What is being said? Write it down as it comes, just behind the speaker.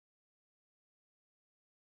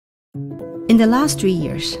In the last 3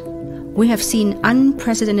 years, we have seen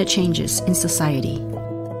unprecedented changes in society.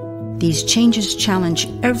 These changes challenge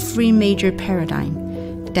every major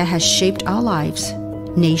paradigm that has shaped our lives,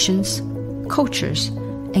 nations, cultures,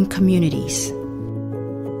 and communities.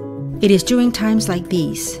 It is during times like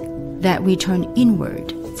these that we turn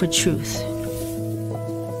inward for truth.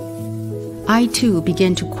 I too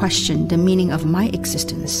began to question the meaning of my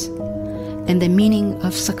existence and the meaning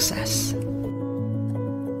of success.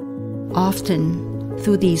 Often,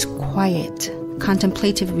 through these quiet,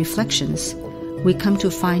 contemplative reflections, we come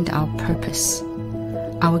to find our purpose,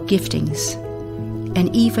 our giftings,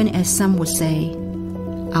 and even, as some would say,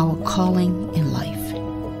 our calling in life.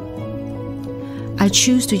 I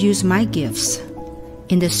choose to use my gifts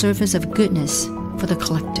in the service of goodness for the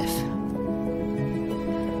collective.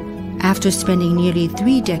 After spending nearly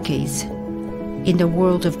 3 decades in the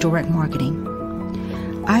world of direct marketing,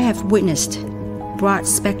 I have witnessed a broad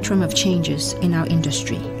spectrum of changes in our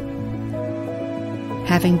industry.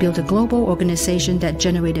 Having built a global organization that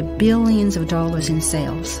generated billions of dollars in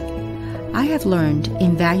sales, I have learned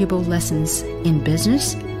invaluable lessons in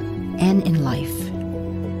business and in life.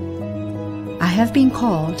 I have been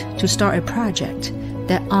called to start a project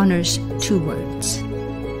that honors 2 words: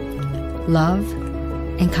 love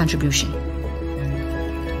and contribution.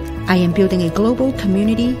 I am building a global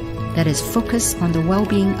community that is focused on the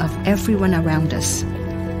well-being of everyone around us,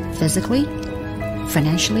 physically,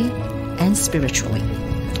 financially, and spiritually.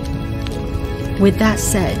 With that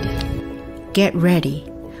said, get ready,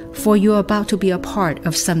 for you're about to be a part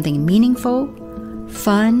of something meaningful,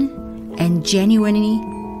 fun, and genuinely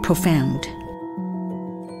profound.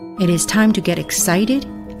 It is time to get excited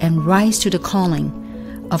and rise to the calling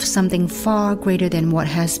of something far greater than what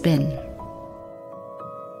has been.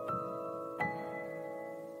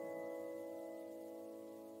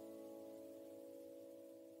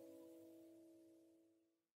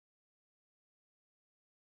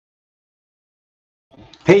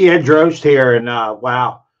 Hey, Ed Drost here, and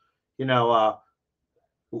wow, you know,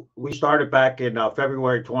 we started back in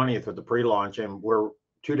February 20th with the pre-launch, and we're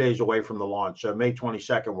 2 days away from the launch. So May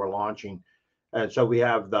 22nd, we're launching, and so we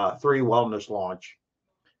have the 3 wellness launch,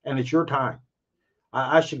 and it's your time.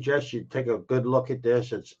 I suggest you take a good look at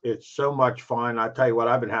this. It's so much fun. I tell you what,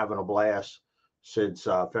 I've been having a blast since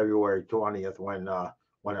February 20th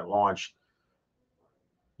when it launched.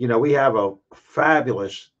 We have a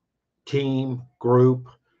fabulous team group.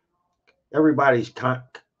 Everybody's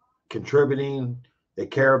contributing. They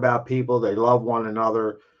care about people. They love one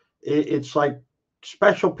another. It's like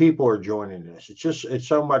special people are joining this. It's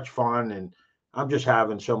so much fun, and I'm just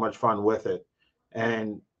having so much fun with it.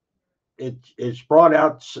 And it's brought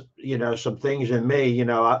out some things in me.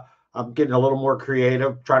 I'm getting a little more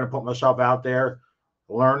creative, trying to put myself out there,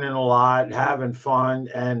 learning a lot, having fun.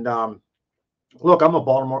 And look, I'm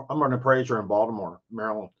an appraiser in Baltimore,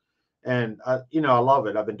 Maryland. And I love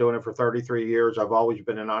it. I've been doing it for 33 years. I've always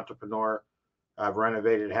been an entrepreneur. I've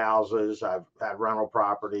renovated houses. I've had rental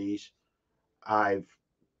properties. I've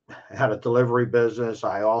had a delivery business.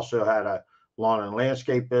 I also had a lawn and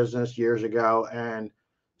landscape business years ago. And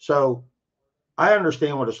so I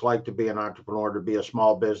understand what it's like to be an entrepreneur, to be a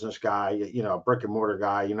small business guy, a brick and mortar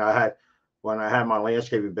guy. When I had my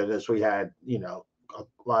landscaping business, we had,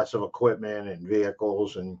 lots of equipment and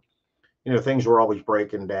vehicles, and things were always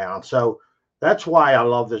breaking down. So that's why I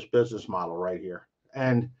love this business model right here.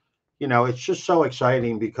 And, it's just so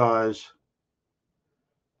exciting because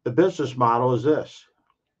the business model is this: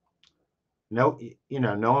 no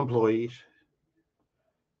employees.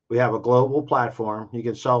 We have a global platform.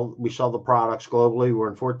 We sell the products globally.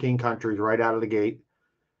 We're in 14 countries right out of the gate.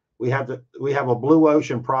 We have a blue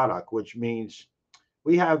ocean product, which means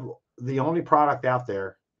we have the only product out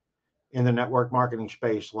there in the network marketing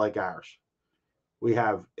space like ours. It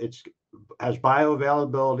has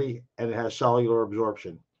bioavailability and it has cellular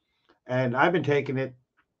absorption. And I've been taking it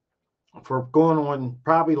for going on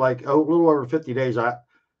probably like a little over 50 days. I've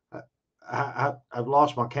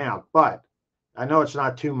lost my count, but I know it's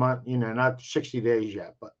not 2 months, not 60 days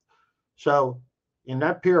yet. But so in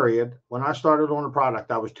that period, when I started on the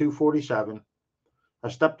product, I was 247. I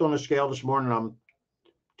stepped on the scale this morning. I'm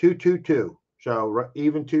 222. So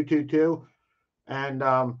even 222, and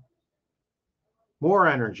more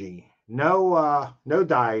energy. No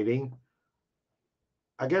dieting.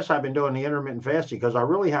 I guess I've been doing the intermittent fasting because I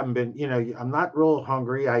really haven't been. I'm not real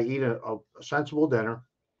hungry. I eat a sensible dinner,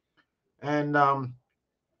 and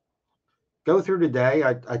go through the day.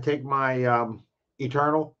 I take my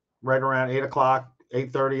Eternal right around 8 o'clock,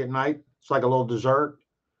 8:30 at night. It's like a little dessert,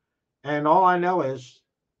 and all I know is,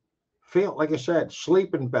 feel like I said,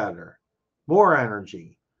 sleeping better, more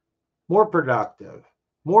energy, more productive,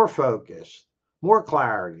 more focused, more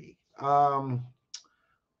clarity,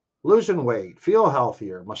 losing weight, feel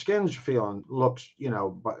healthier. My skin's looks,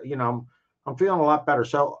 but I'm feeling a lot better.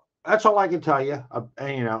 So that's all I can tell you.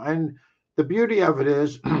 And the beauty of it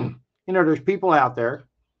is, there's people out there.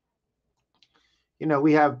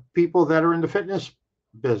 We have people that are in the fitness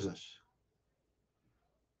business.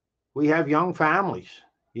 We have young families,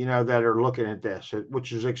 that are looking at this,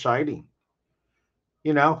 which is exciting.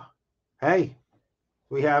 Hey,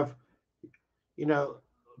 we have,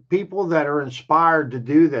 people that are inspired to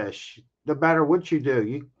do this. No matter what you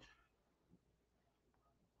do,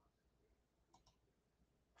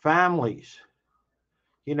 families,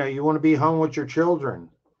 you want to be home with your children.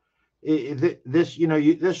 This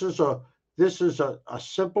is a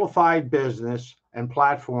simplified business and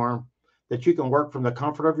platform that you can work from the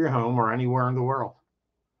comfort of your home or anywhere in the world.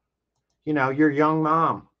 You're a young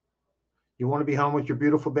mom. You want to be home with your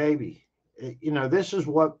beautiful baby. This is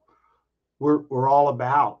what we're all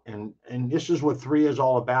about, and this is what 3 is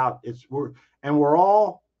all about. We're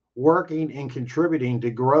all working and contributing to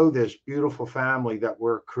grow this beautiful family that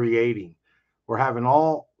we're creating. We're having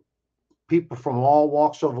all people from all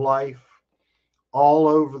walks of life, all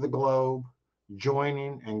over the globe,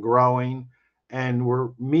 joining and growing, and we're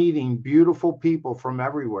meeting beautiful people from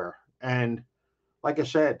everywhere. And like I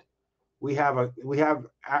said,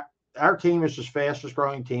 our team is the fastest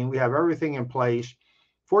growing team. We have everything in place.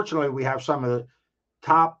 Fortunately, we have some of the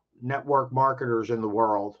top network marketers in the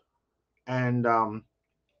world, and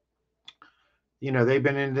they've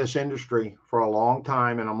been in this industry for a long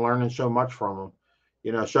time, and I'm learning so much from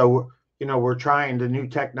them. So we're trying the new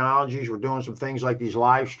technologies. We're doing some things like these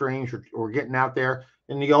live streams. We're getting out there.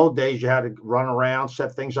 In the old days, you had to run around,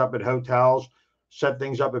 set things up at hotels, set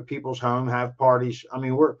things up at people's home, have parties. I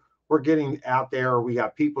mean, we're getting out there. We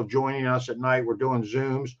got people joining us at night. We're doing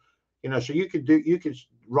Zooms, so you could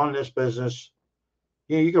run this business.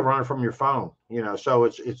 You can run it from your phone, so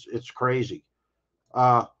it's crazy.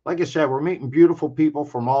 Like I said, we're meeting beautiful people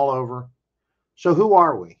from all over. So who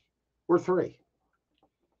are we? We're 3.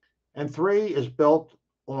 And 3 is built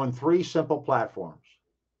on 3 simple platforms: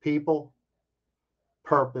 people,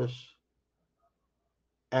 purpose,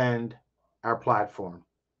 and our platform.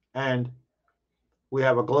 And we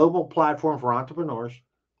have a global platform for entrepreneurs.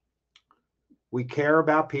 We care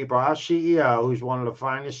about people. Our CEO, who's one of the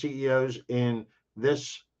finest CEOs in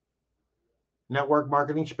this network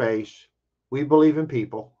marketing space, we believe in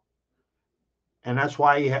people. And that's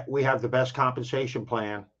why we have the best compensation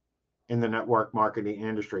plan in the network marketing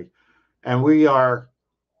industry. And we are,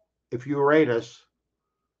 if you rate us,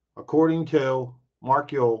 according to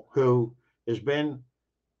Mark Yule, who has been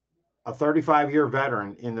a 35-year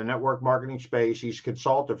veteran in the network marketing space. He's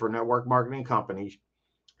consulted for network marketing companies.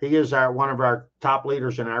 He is one of our top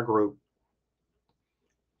leaders in our group.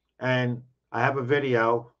 And I have a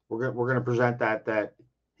video. We're going to present that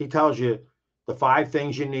he tells you the 5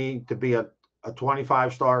 things you need to be a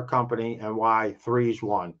 25-star company and why 3 is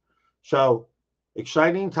one. So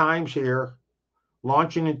exciting times here.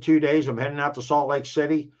 Launching in 2 days. I'm heading out to Salt Lake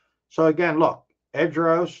City. So again, look, Ed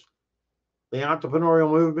Droste, the entrepreneurial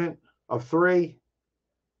movement of 3.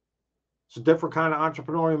 It's a different kind of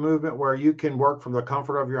entrepreneurial movement where you can work from the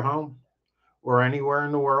comfort of your home or anywhere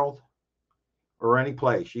in the world or any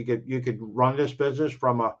place. You could run this business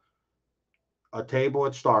from a table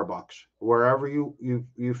at Starbucks, wherever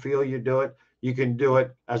you feel you do it. You can do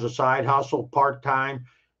it as a side hustle, part-time,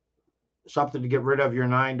 something to get rid of your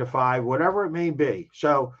 9 to 5, whatever it may be.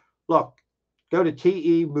 So look, go to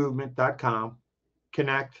temovement.com,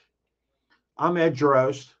 connect. I'm Ed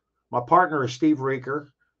Droste. My partner is Steve Reeker.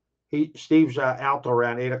 Steve's out till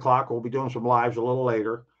around 8 o'clock. We'll be doing some lives a little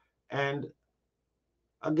later. And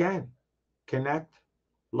again, connect.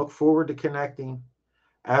 Look forward to connecting.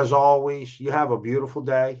 As always, you have a beautiful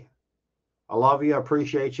day. I love you. I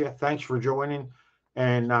appreciate you. Thanks for joining.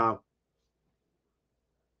 And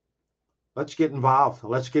let's get involved.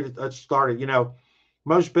 Let's started.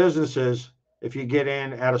 Most businesses, if you get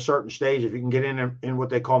in at a certain stage, if you can get in what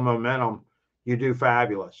they call momentum, you do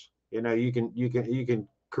fabulous. You can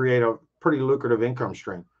create a pretty lucrative income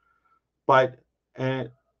stream. But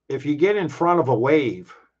if you get in front of a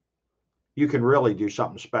wave, you can really do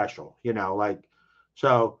something special. But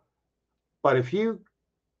if you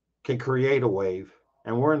can create a wave,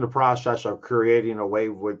 and we're in the process of creating a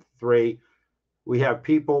wave with 3, we have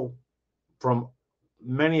people from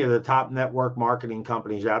many of the top network marketing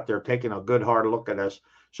companies out there taking a good hard look at us.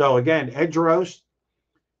 So again, Ed Droste,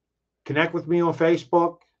 connect with me on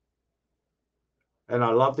Facebook. And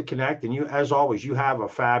I love to connect. And you, as always, you have a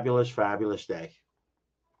fabulous, fabulous day.